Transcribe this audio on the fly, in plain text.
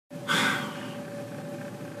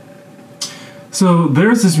So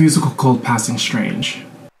there's this musical called Passing Strange.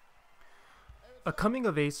 A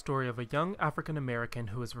coming-of-age story of a young African-American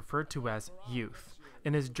who is referred to as Youth,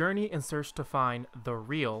 in his journey in search to find the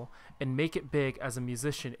real and make it big as a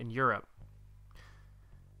musician in Europe.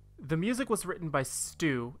 The music was written by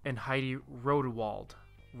Stu and Heidi Rodewald.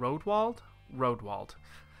 Rodewald.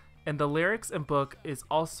 And the lyrics and book is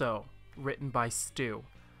also written by Stu.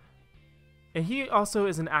 And he also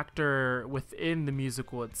is an actor within the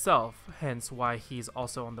musical itself, hence why he's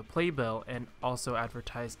also on the playbill and also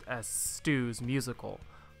advertised as Stu's musical.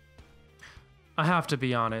 I have to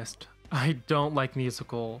be honest, I don't like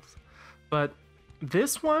musicals, but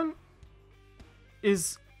this one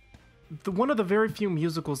is one of the very few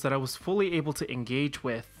musicals that I was fully able to engage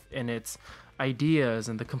with in its ideas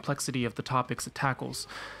and the complexity of the topics it tackles.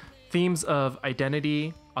 Themes of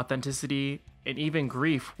identity, authenticity, and even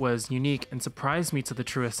grief was unique and surprised me to the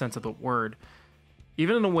truest sense of the word.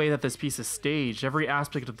 Even in the way that this piece is staged, every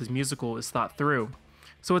aspect of this musical is thought through.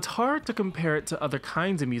 So it's hard to compare it to other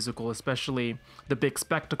kinds of musical, especially the big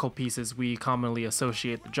spectacle pieces we commonly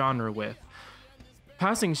associate the genre with.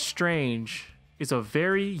 Passing Strange is a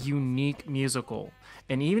very unique musical,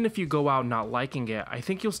 and even if you go out not liking it, I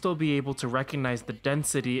think you'll still be able to recognize the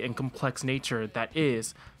density and complex nature that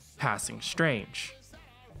is Passing Strange.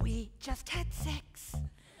 We just had sex.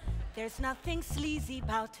 There's nothing sleazy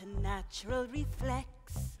about a natural reflex.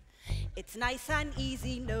 It's nice and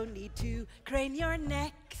easy, no need to crane your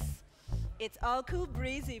necks. It's all cool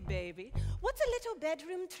breezy, baby. What's a little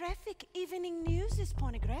bedroom traffic? Evening news is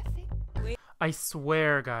pornographic. I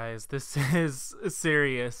swear, guys, this is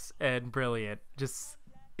serious and brilliant. Just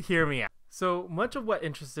hear me out. So much of what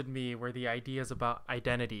interested me were the ideas about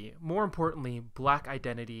identity, more importantly, Black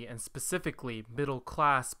identity, and specifically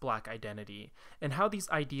middle-class Black identity, and how these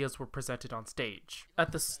ideas were presented on stage.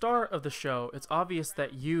 At the start of the show, it's obvious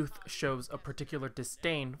that Youth shows a particular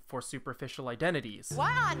disdain for superficial identities.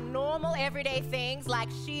 Why are normal everyday things like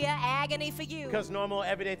sheer agony for you? Because normal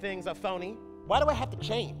everyday things are phony. Why do I have to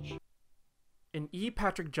change? In E.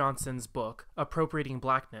 Patrick Johnson's book, Appropriating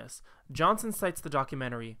Blackness, Johnson cites the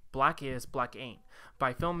documentary Black Is, Black Ain't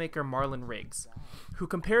by filmmaker Marlon Riggs, who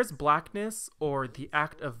compares blackness, or the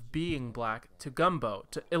act of being black, to gumbo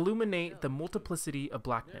to illuminate the multiplicity of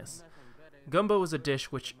blackness. Gumbo is a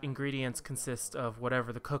dish which ingredients consist of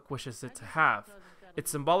whatever the cook wishes it to have.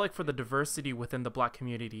 It's symbolic for the diversity within the Black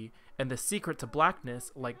community, and the secret to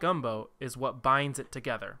blackness, like gumbo, is what binds it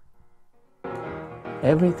together.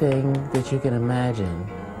 Everything that you can imagine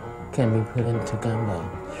can be put into gumbo.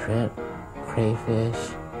 Shrimp,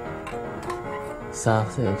 crayfish,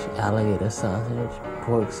 sausage, alligator sausage,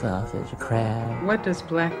 pork sausage, crab. What does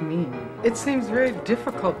black mean? It seems very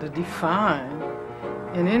difficult to define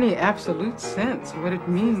in any absolute sense what it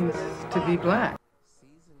means to be black.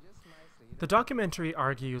 The documentary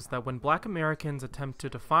argues that when Black Americans attempt to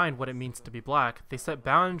define what it means to be Black, they set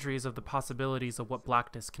boundaries of the possibilities of what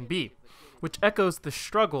blackness can be, which echoes the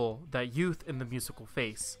struggle that Youth in the musical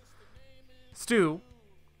face. Stu,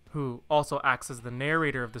 who also acts as the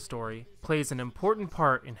narrator of the story, plays an important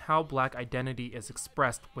part in how Black identity is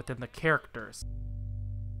expressed within the characters.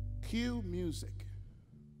 Cue music.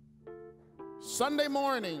 Sunday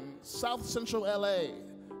morning, South Central LA,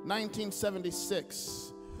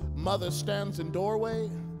 1976. Mother stands in doorway.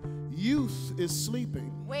 Youth is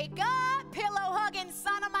sleeping. Wake up, pillow-hugging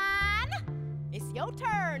son of mine. It's your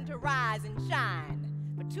turn to rise and shine.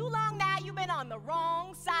 For too long now, you've been on the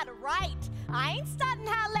wrong side of right. I ain't stunting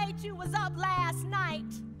how late you was up last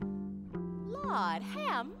night. Lord,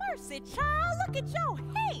 have mercy, child. Look at your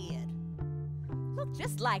head. Look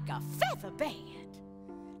just like a feather bed.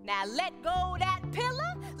 Now let go that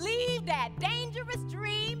pillow, leave that dangerous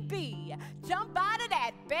dream be. Jump out of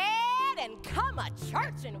that bed and come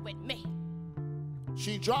a-churchin' with me.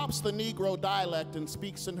 She drops the Negro dialect and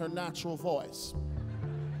speaks in her natural voice.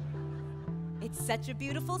 It's such a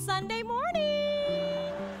beautiful Sunday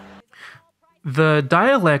morning. The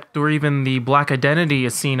dialect, or even the Black identity,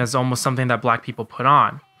 is seen as almost something that Black people put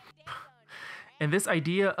on. And this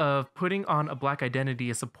idea of putting on a Black identity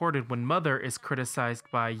is supported when Mother is criticized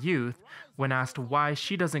by Youth when asked why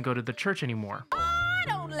she doesn't go to the church anymore. I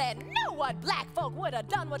don't let know what black folk would have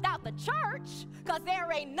done without the church, 'cause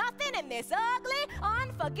there ain't nothing in this ugly,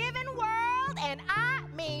 unforgiving world, and I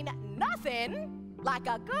mean nothing, like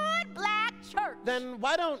a good black church. Then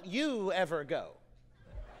why don't you ever go?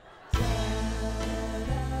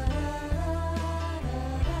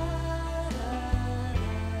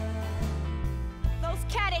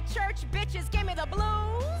 Catty church bitches give me the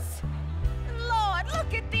blues. Lord,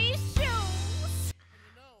 look at these shoes.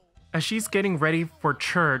 As As she's getting ready for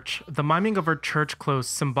church, the miming of her church clothes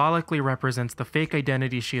symbolically represents the fake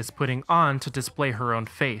identity she is putting on to display her own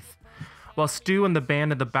faith. While Stu and the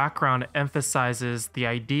band in the background emphasizes the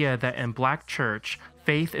idea that in Black church,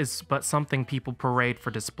 faith is but something people parade for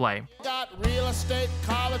display. Got real estate,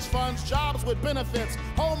 college funds, jobs with benefits,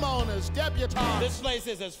 homeowners, debutantes. This place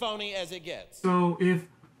is as phony as it gets. So if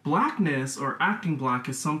blackness or acting black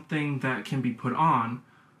is something that can be put on,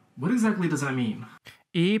 what exactly does that mean?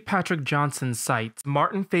 E. Patrick Johnson cites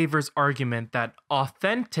Martin Favor's argument that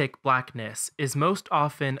authentic blackness is most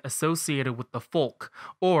often associated with the folk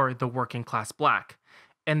or the working class black,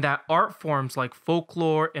 and that art forms like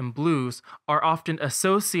folklore and blues are often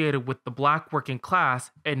associated with the black working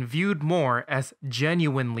class and viewed more as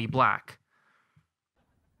genuinely black.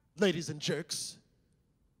 Ladies and jerks,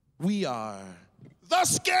 we are The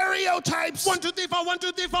stereotypes. 1, 2, 3, 4, 1,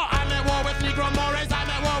 2, 3, 4. I'm at war with Negro mores. I'm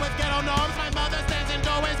at war with ghetto norms. My mother stands in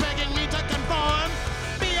doorways begging me to conform.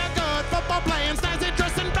 Be a good football playing, snazzy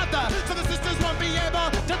dressing brother, so the sisters won't be able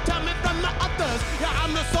to tell me from the others. Yeah,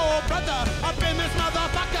 I'm the soul brother up in this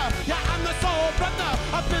motherfucker. Yeah, I'm the soul brother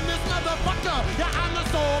up in this motherfucker. Yeah, I'm the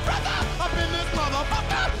soul brother up in this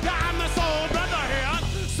motherfucker. Yeah, I'm the soul brother here.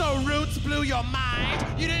 So Roots blew your mind.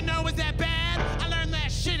 You didn't know it was that bad? I learned that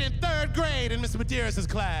shit in 3rd grade in Mr. Medeiros'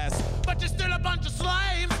 class. But you're still a bunch of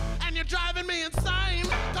slaves, and you're driving me insane,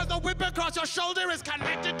 cause the whip across your shoulder is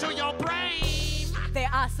connected to your brain. There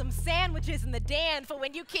are some sandwiches in the den for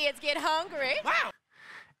when you kids get hungry. Wow.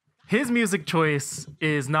 His music choice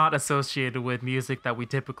is not associated with music that we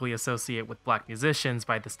typically associate with black musicians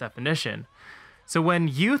by this definition. So when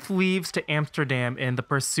Youth leaves to Amsterdam in the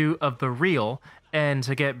pursuit of the real and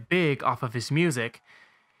to get big off of his music,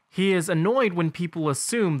 he is annoyed when people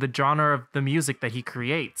assume the genre of the music that he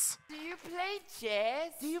creates. Do you play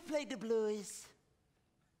jazz? Do you play the blues?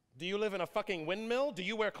 Do you live in a fucking windmill? Do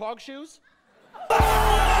you wear clog shoes?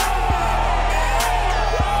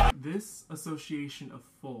 This association of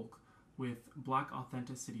folk with black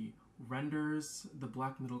authenticity renders the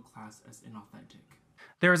black middle class as inauthentic.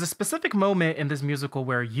 There is a specific moment in this musical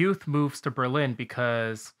where Youth moves to Berlin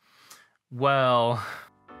because, well,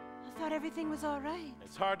 I thought everything was all right.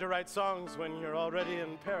 It's hard to write songs when you're already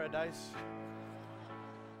in paradise.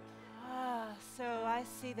 Ah, so I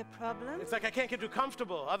see the problem. It's like I can't get too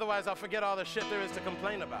comfortable, otherwise I'll forget all the shit there is to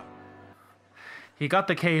complain about. he got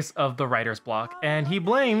the case of the writer's block, and he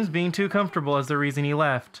blames being too comfortable as the reason he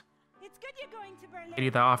left. It's good you're going to Berlin. Lady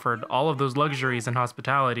that offered all of those luxuries and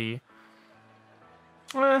hospitality.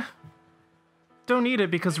 Don't need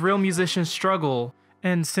it because real musicians struggle.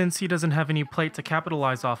 And since he doesn't have any plate to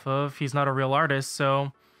capitalize off of, he's not a real artist,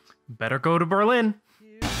 so better go to Berlin.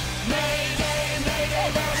 Mayday,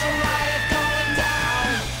 mayday, there's a riot going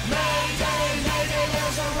down. Mayday, mayday,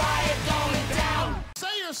 there's a riot going down.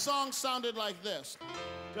 Say your song sounded like this.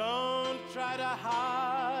 Don't try to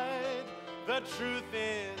hide, the truth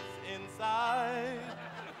is inside.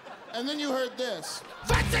 And then you heard this.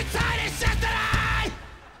 What's inside is just that I...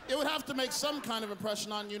 It would have to make some kind of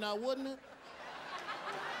impression on you now, wouldn't it?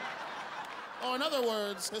 Or in other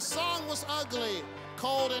words, his song was ugly,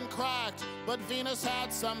 cold and cracked, but Venus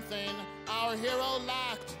had something our hero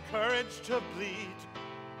lacked. Courage to bleed.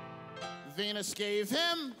 Venus gave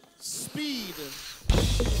him speed.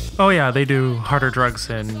 Oh yeah, they do harder drugs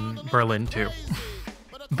in Berlin too.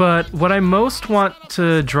 But what I most want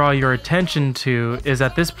to draw your attention to is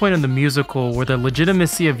at this point in the musical where the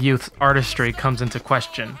legitimacy of Youth's artistry comes into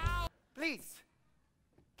question. Please,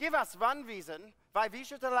 give us one reason why we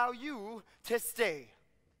should allow you to stay.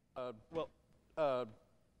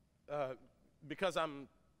 Because I'm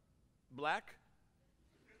black?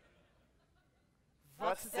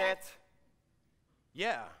 What's that?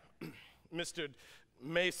 Yeah, Mr.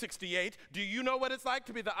 May 68, do you know what it's like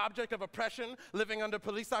to be the object of oppression, living under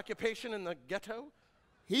police occupation in the ghetto?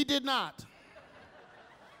 He did not.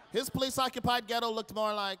 His police-occupied ghetto looked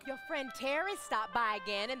more like... Your friend Terry stopped by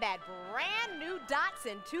again in that brand new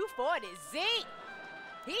Datsun 240Z.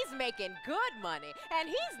 He's making good money, and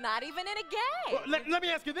he's not even in a gang. Well, let me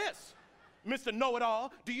ask you this, Mr.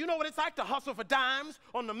 Know-It-All. Do you know what it's like to hustle for dimes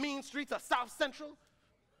on the mean streets of South Central?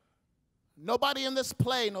 Nobody in this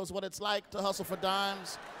play knows what it's like to hustle for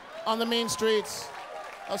dimes on the mean streets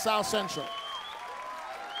of South Central.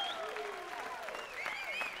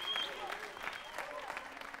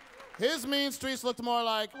 His mean streets looked more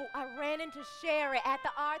like... Oh, I ran into Sherry at the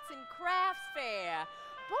Arts and Crafts Fair.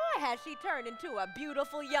 Boy, has she turned into a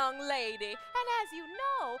beautiful young lady. And as you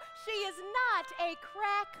know, she is not a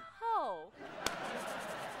crack hoe.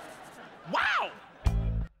 Wow!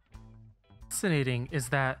 Fascinating is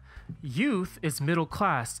that youth is middle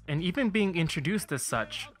class and even being introduced as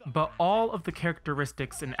such, but all of the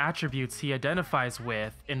characteristics and attributes he identifies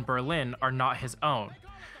with in Berlin are not his own.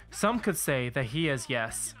 Some could say that he is,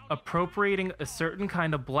 yes, appropriating a certain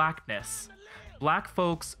kind of blackness, black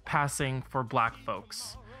folks passing for black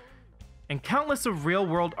folks. And countless of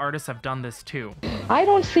real-world artists have done this too. I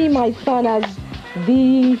don't see my son as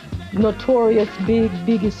the notorious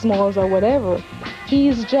Biggie Smalls or whatever.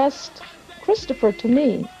 He's just Christopher to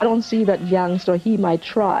me. I don't see that gangster. He might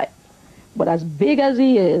try. But as big as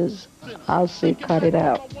he is, I'll say cut it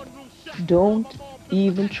out. Don't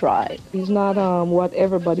even try. He's not what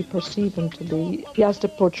everybody perceives him to be. He has to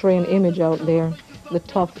portray an image out there, the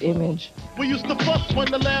tough image. We used to fuss when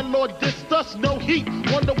the landlord dissed us. No heat.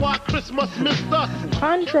 Wonder why Christmas missed us.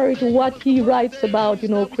 Contrary to what he writes about, you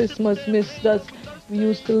know, Christmas missed us. We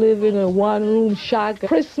used to live in a one-room shack.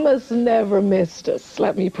 Christmas never missed us,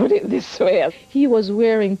 let me put it this way. He was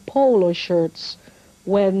wearing polo shirts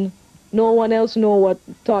when no one else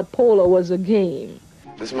thought polo was a game.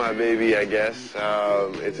 This is my baby, I guess.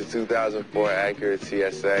 It's a 2004 Acura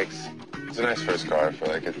TSX. It's a nice first car for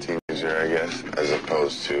like a teenager, I guess, as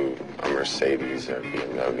opposed to a Mercedes or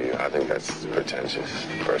BMW. I think that's pretentious,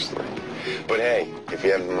 personally. But hey, if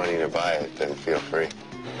you have the money to buy it, then feel free.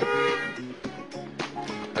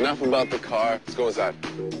 Enough about the car. Let's go inside.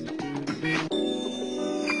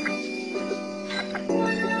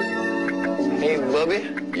 Hey, Bubby.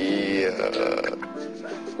 Yeah.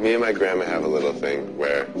 Me and my grandma have a little thing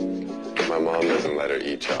where my mom doesn't let her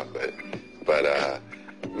eat chocolate, but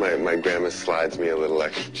my grandma slides me a little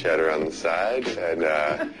extra cheddar on the side, and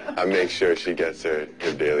I make sure she gets her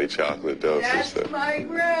daily chocolate dose. That's my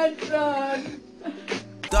grandson.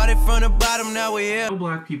 Started from the bottom, now we're here.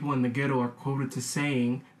 Black people in the ghetto are quoted to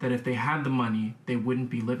saying that if they had the money, they wouldn't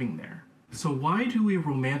be living there. So why do we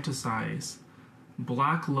romanticize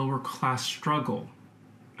black lower class struggle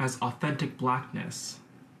as authentic blackness?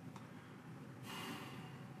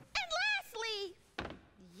 And lastly,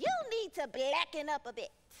 you need to blacken up a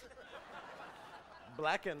bit.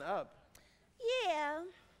 Blacken up? Yeah.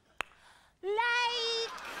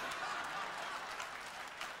 Like...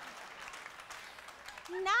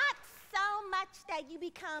 not so much that you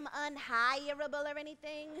become unhireable or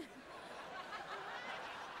anything.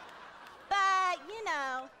 But, you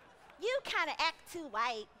know, you kind of act too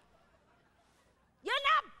white. You're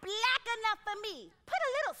not black enough for me. Put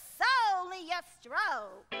a little soul in your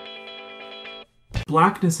stroke.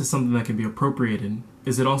 Blackness is something that can be appropriated.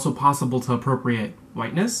 Is it also possible to appropriate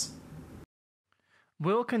whiteness?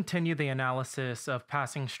 We'll continue the analysis of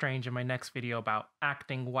Passing Strange in my next video about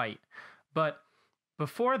acting white. But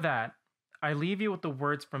before that, I leave you with the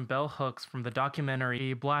words from Bell Hooks from the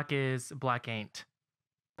documentary Black Is, Black Ain't.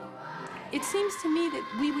 It seems to me that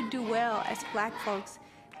we would do well as black folks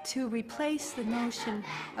to replace the notion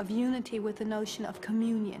of unity with the notion of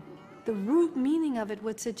communion. The root meaning of it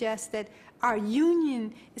would suggest that our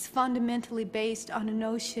union is fundamentally based on a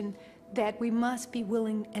notion that we must be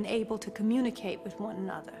willing and able to communicate with one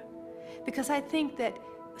another. Because I think that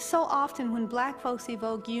so often when black folks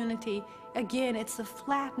evoke unity, again, it's the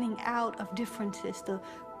flattening out of differences, the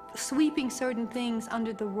sweeping certain things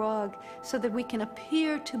under the rug so that we can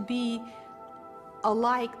appear to be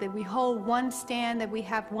alike, that we hold one stand, that we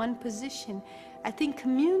have one position. I think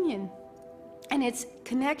communion and its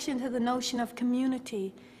connection to the notion of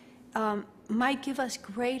community might give us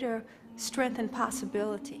greater strength and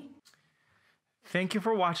possibility. Thank you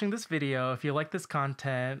for watching this video. If you like this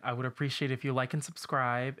content, I would appreciate if you like and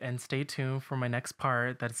subscribe, and stay tuned for my next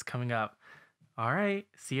part that is coming up. All right,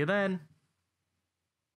 see you then.